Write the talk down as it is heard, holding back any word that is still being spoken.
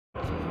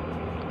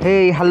हे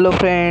hello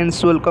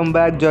friends welcome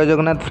back जय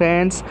Jagannath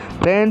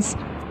friends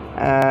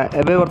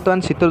एबे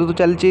वर्तमान शीत ऋतु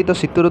चलती तो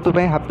शीत ऋतु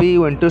हापी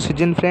विंटर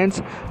सीजन फ्रेंड्स।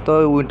 तो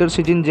विंटर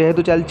सीजन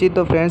जेहेतु चलती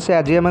तो फ्रेंड्स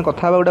आज आम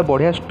कथा गोटे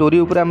बढ़िया स्टोरी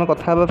उपर आम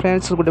कथा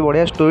फ्रेंड्स। गोटे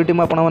बढ़िया स्टोरी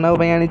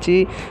मुझे आनी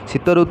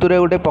शीत ऋतु में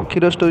गोटे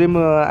पक्षीर स्टोरी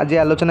आज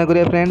आलोचना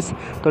करिए फ्रेंड्स।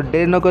 तो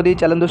डेर न करी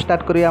चलतु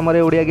स्टार्ट करिए आम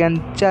ओडिया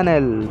ज्ञान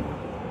चैनल।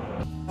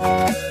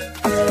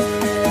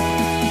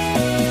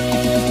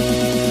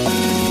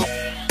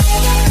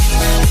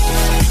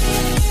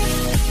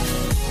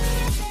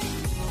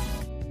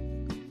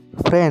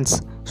 फ्रेंड्स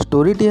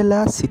स्टोरीटी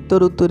है शीत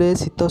ऋतु रे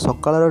शीत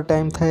सकाळ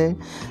टाइम थाए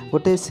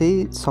गोटे से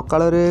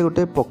सकाळ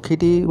गोटे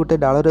पक्षीटी गोटे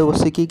डाल में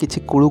बसिकी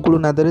किसी कुळुकुळु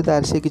नादरे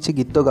तार से किसी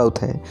गीत गाऊ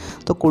थाए।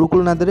 तो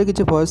कुळुकुळु नादरे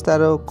किसी वॉइस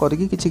तार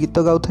करके किसी गीत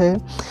गाऊ थाए।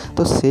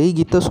 तो सही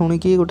गीत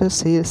शुणिकी गोटे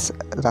से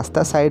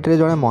रास्ता साइड रे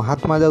जड़े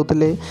महात्मा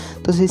जाउतले।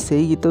 तो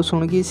से गीत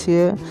शुणिकी सी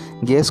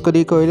गेस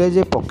करी कहले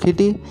जे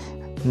पक्षीटी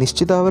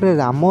निश्चित भाव में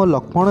राम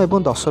लक्ष्मण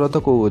एवं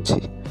दशरथ कौ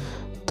अच्छी।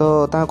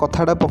 तो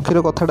कथाटा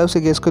पक्षीर कथाटा से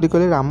गेस करी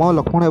कहले राम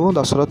लक्ष्मण एवं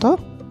दशरथ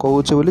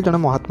कौचे बोली जड़े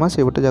महात्मा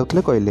से बटे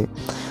जाते कहले।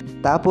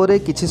 तापर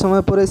किसी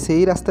समय पर से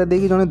ही रास्ता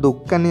देखिए जड़े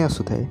दोकानी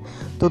आसुए।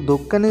 तो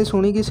दोकानी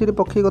शुणिकी सी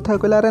पक्षी कथा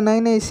कहला अरे नाई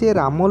नाई सी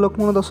राम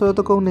लक्ष्मण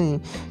दशरथ कहू नहीं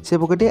सी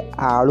पक्षी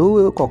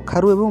आलू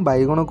कखारू एवं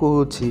बैगण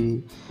कहूँ।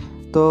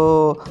 तो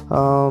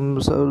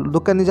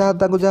दोकानी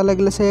जहाँ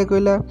लगे से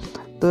कहला।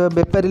 तो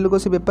बेपारी लोक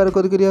से बेपार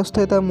कर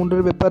आसुए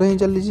मुंडे बेपार ही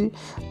चली।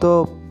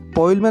 तो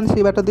पॉइलमैन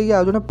से बाट देखिए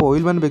आज जन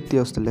पॉइलमैन व्यक्ति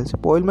आसते से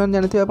पॉइलमैन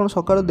जानते आप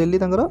सकाल डेली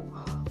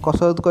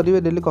कसरत करेंगे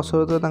डेली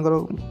कसरत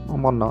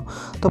मन।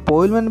 तो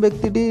पॉइलमैन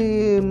व्यक्ति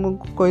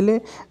कहले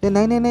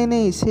नाई नाई नाई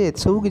नाई सी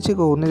सब किसी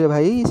कहूनी रे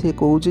भाई सी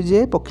कौन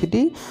जे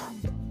पक्षीटी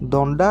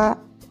दंड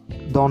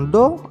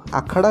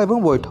आखड़ा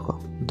एवं बैठक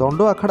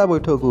दंड आखड़ा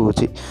बैठक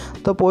कौन।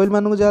 तो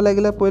पॉइलमैन को जहाँ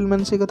लगे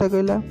पॉइलमैन से कथा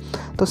कहला।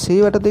 तो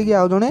से बाट देखिए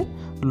आज जड़े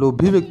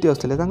लोभी व्यक्ति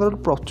आसते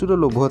प्रचुर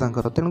लोभ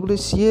तर तेणुक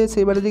सी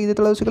से बाटे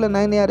जो कहला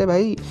नाई नाई अरे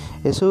भाई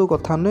एसबू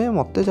कथा नुहे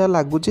मत जहाँ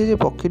लगुच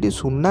पक्षीटी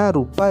सुना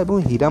रूपा और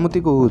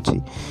हीरामती कहूँ।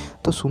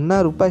 तो सुना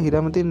रूपा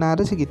हीरामती ना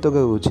रे से गीत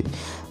गाऊँ।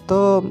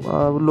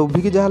 तो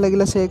लोभी की जहाँ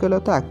लगे से कहला।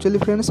 तो एक्चुअली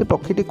फ्रेंड्स से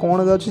पक्षीटी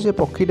कौन गाँव से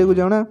पक्षीटी को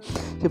जना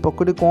से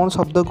पक्षीटी कौन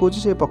शब्द कहूँ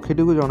से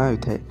पक्षीटी को जना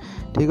होता है।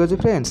 ठीक अच्छे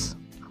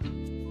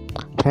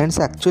फ्रेंड्स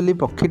एक्चुअली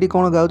पक्षीटी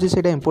कौन गाँव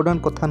से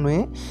इंपोर्टेंट कथा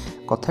नुहे।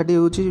 कथाटी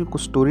हूँ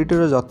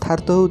स्टोरीटर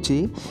यथार्थ हूँ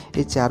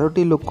ये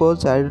चारोटी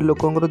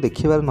लोक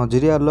देखिबार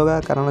नजरिया अलग।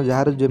 कारण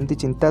जार जमी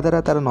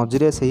चिंताधारा तार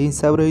नजरिया से ही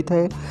हिसाब रही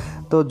थाए।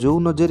 तो जो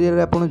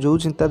नजरिया आप जो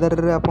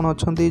चिंताधारा आप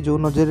अच्छा जो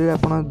नजरिया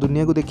आप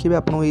दुनिया को देखिए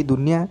आपको ये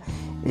दुनिया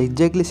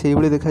एक्जाक्टली से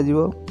भाई देखा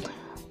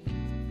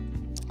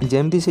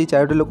जमती से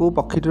चारोटी लोक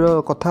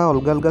पक्षीटर कथा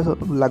अलग अलग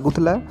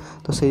लगुला।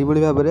 तो से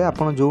भाव में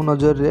आप जो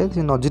नजर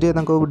से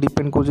नजरिया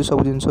डिपेंड कर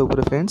सब जिन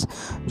फ्रेंड्स।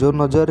 जो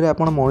नजर में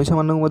आप मनीष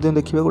मानक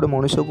देखिए गोटे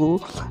मनीष को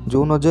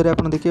जो नजर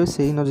आप देखिए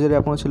से ही नजर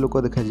आप से लोक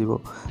देखा।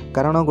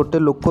 कारण गोटे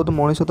लोक तो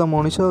मनीष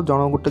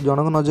गोटे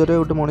जनक नजर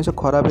गोटे मनीष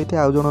खराब होता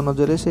है आउ जन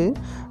नजर से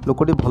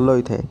लोकटी भल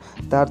होता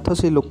है। तार अर्थ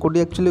से लोकटी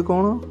एक्चुअली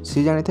कौन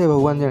सी जानी था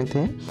भगवान जानी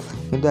था।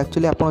 किंतु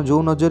एक्चुअली आप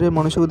जो नजर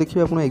मनीष को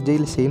देखिए आप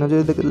एक्जाक्टली से ही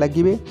नजर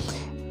लगे।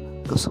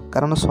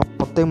 कारण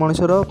प्रत्येक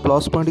मनुष्यर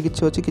प्लस पॉइंट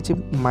किसी अच्छी किसी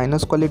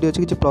माइनस क्वालिटी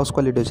अच्छी किसी प्लस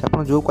क्वालिटी अच्छे।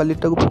 आप जो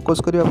क्वालिटी को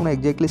फोकस करेंगे आप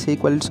एक्जाक्टली से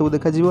क्वालिटी सब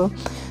देखा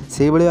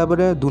से भाव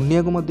में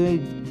दुनिया को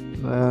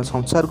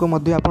संसार को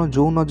आप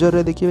जो नजर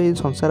में देखिए ये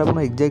संसार आप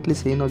एक्जाक्टली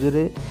से नजर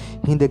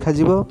ही देखा।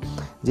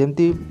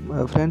 जमती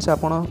फ्रेंड्स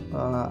आप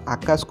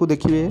आकाश को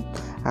देखिए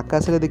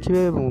आकाश में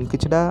देखिए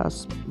किछटा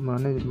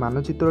माने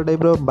मानचित्र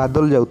टाइप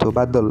बादल जाऊ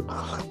बादल।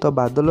 तो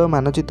बादल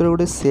मानचित्र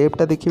गोटे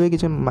सेपटा देखिए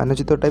किसी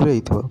मानचित्र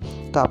टाइप हो।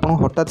 तो आप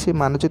हठात से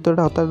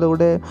मानचित्रटा हठात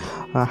गोटे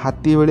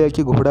हाथी भाया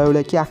कि घोड़ा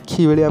भाया कि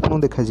आखि भाया आपको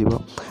देखा।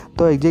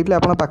 तो एक्जाक्टली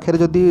आप पाखे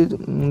जदि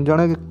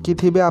जड़े कि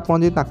थे आप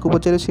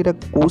पचारे से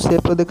कौ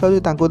सेप्र देखा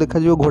देखा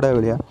घोड़ा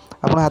भाया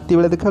आप हाथी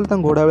भाया देखा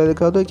घोड़ा भाया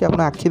देखा कि आप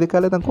आखि देखा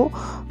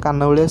कान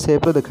भाया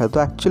सेप्र देखा।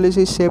 तो एक्चुअली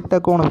से सेप्टा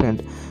कौन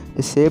फ्रेंड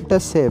सेप्टा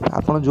सेप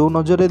आप जो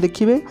नजर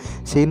देखिए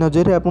से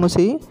नजर में आपको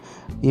से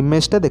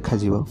इमेजटा देखा।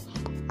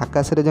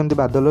 आकाश में जमी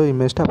बादल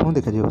इमेजटा आपको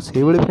देखा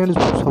से भाई फ्रेंड्स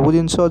सब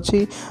जिन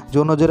अच्छी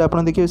जो नजर आप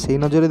देखिए से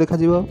नजर देखा।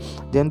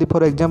 जमी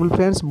फॉर एग्जांपल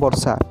फ्रेंड्स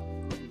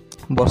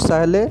वर्षा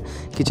हेले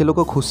किसी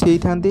लोग खुशी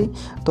होता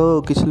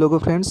तो किसी लोग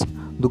फ्रेंड्स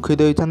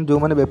दुखित होता जो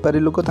मैंने बेपारी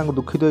लोक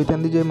दुखित होता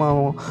जे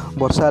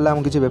वर्षा है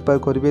आम किसी बेपार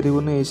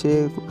करें से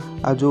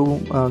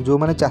जो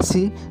मैंने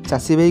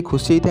चाषी भाई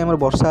खुशी होता है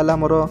वर्षा है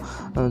आमर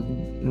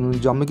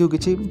जमी को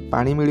किसी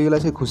पानी मिलगला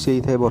से खुशी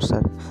होता है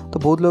वर्षा। तो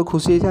बहुत लोग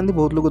खुशी होता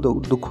बहुत लोग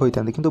दुख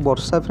होता कि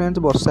वर्षा फ्रेंड्स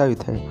वर्षा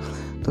होता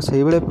है। तो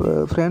से भाई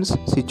फ्रेंड्स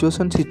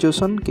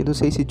सिचुएशन किंतु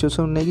से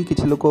सिचुएशन नहीं कि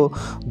लोग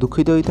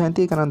दुखित होता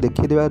है कारण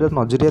देखी देवार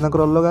नजरिया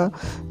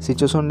अलग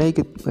सिचुएशन नहीं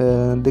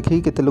देखिए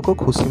केते लोग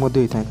खुशी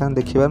होता है कारण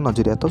देखार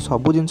नजरिया। तो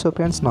सब जिन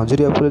फ्रेंड्स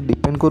नजरिया उपर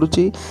डिपेंड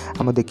करुच्ची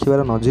आम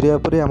देखार नजरिया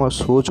उपर आम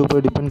सोच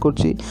उपर डिपेंड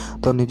करुच्ची।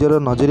 तो निजर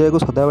नजरिया को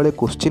सदाबले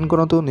क्वेश्चन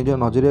करूँ निज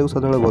नजरिया को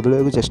सदाबले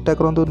बदलने को चेष्टा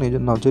करूँ निज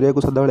नजरिया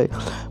को सदाबले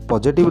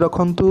पॉजिटिव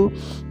रखु।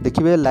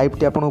 देखिए लाइफ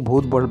टी आपको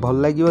बहुत भल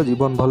लगे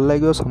जीवन भल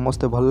लगे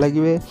समस्ते भल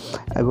लगे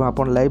और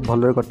आप लाइफ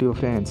भल भलरे कटियो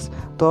फ्रेंड्स।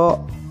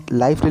 तो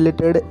लाइफ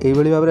रिलेटेड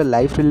यही भाव में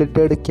लाइफ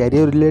रिलेटेड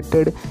कैरियर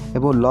रिलेटेड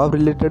एवं लव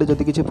रिलेटेड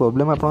जदि किसी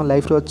प्रोब्लेम आप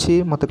लाइफ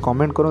अच्छी मत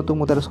कमेंट करूँ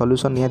मुझे तार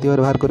सल्यूशन निहाती भाव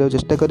बाहर करने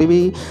चेष्टा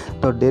करी।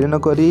 तो डेरी न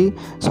करी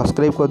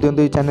सब्सक्राइब कर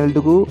दिंतु चैनल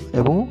टी को।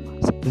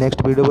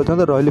 नेक्स्ट वीडियो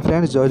पर्यंत रही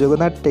फ्रेंड्स। जय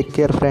जगन्नाथ। Take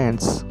care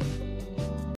friends.